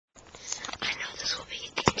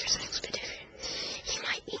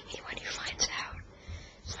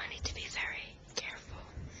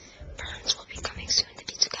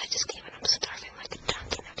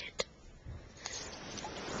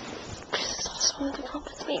else want to come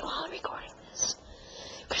with me while I'm recording this.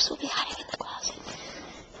 Chris will be hiding in the closet.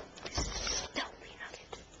 Stealthy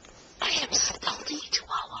nugget. I am stealthy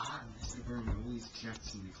chihuahua. Mr. Burn always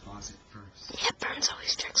checks in the closet first. Yeah, Burns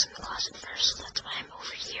always checks in the closet first, so that's why I'm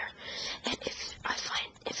over here. And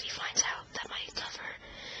if he finds out that my cover,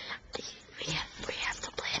 we have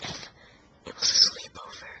to plan if it was a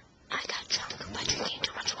sleepover. I got drunk by drinking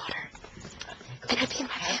too much water. And I peed my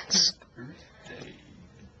pants.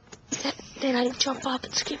 Then I jump up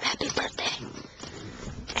and scream happy birthday.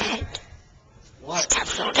 And What?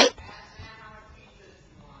 episode 8.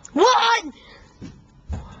 One!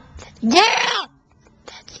 Yeah!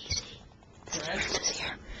 That's easy. This is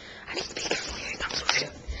here. I need to be careful here. I'm so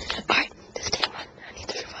shit. Alright, this is take one. I need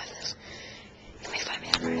to survive this. You may find me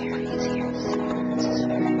over here. He's here. This is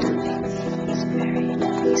very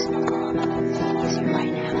tiny. He's here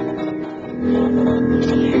right now. He's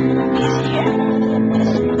here. He's here.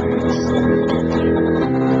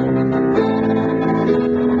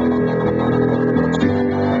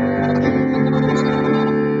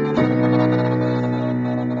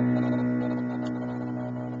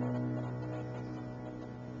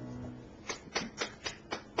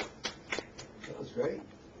 That was great.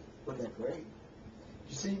 Wasn't that great?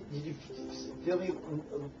 Did you feel me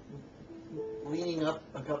leaning up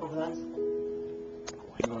a couple times?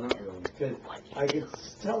 No, not really. Because I could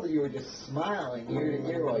tell that you were just smiling ear to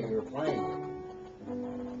ear while you were playing.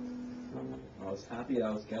 I was happy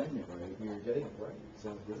I was getting it right. You were getting it right.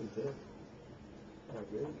 Sounds really good. Sounds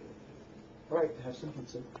really good. All right, have some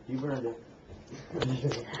pizza. You've earned it.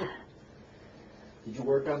 Did you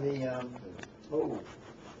work on the, oh,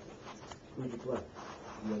 who'd you play?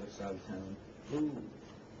 The other side of town. Ooh.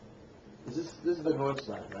 This is the north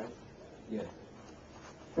side, right? Yeah.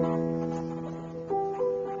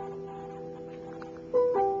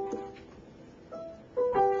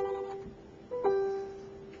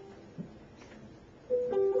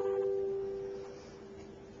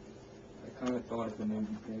 I kind of thought it would be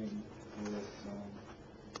big for this song.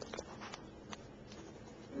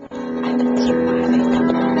 I've been surviving the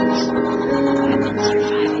burns. I've been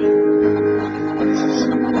surviving. This is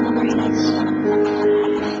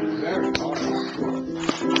Very awesome.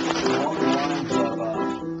 Along the lines of,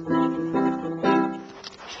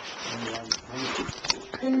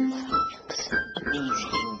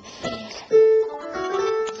 amazing.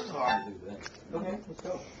 It's hard to do that. okay, let's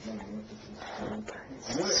go. Burns is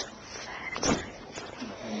so fat.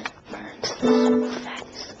 Burns is so fat.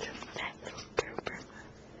 He's such a fat little grouper.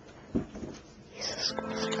 He's just going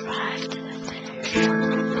to survive to the finish.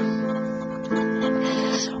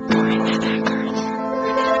 This is so boring. My back hurts.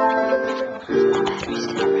 The battery's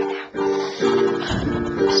dead right now.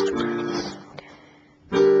 Mr. Burns.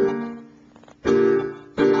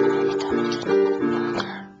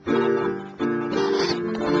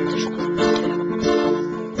 He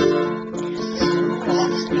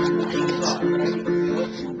told me to longer. There's nothing to do.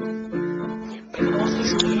 There's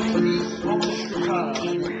so much to do.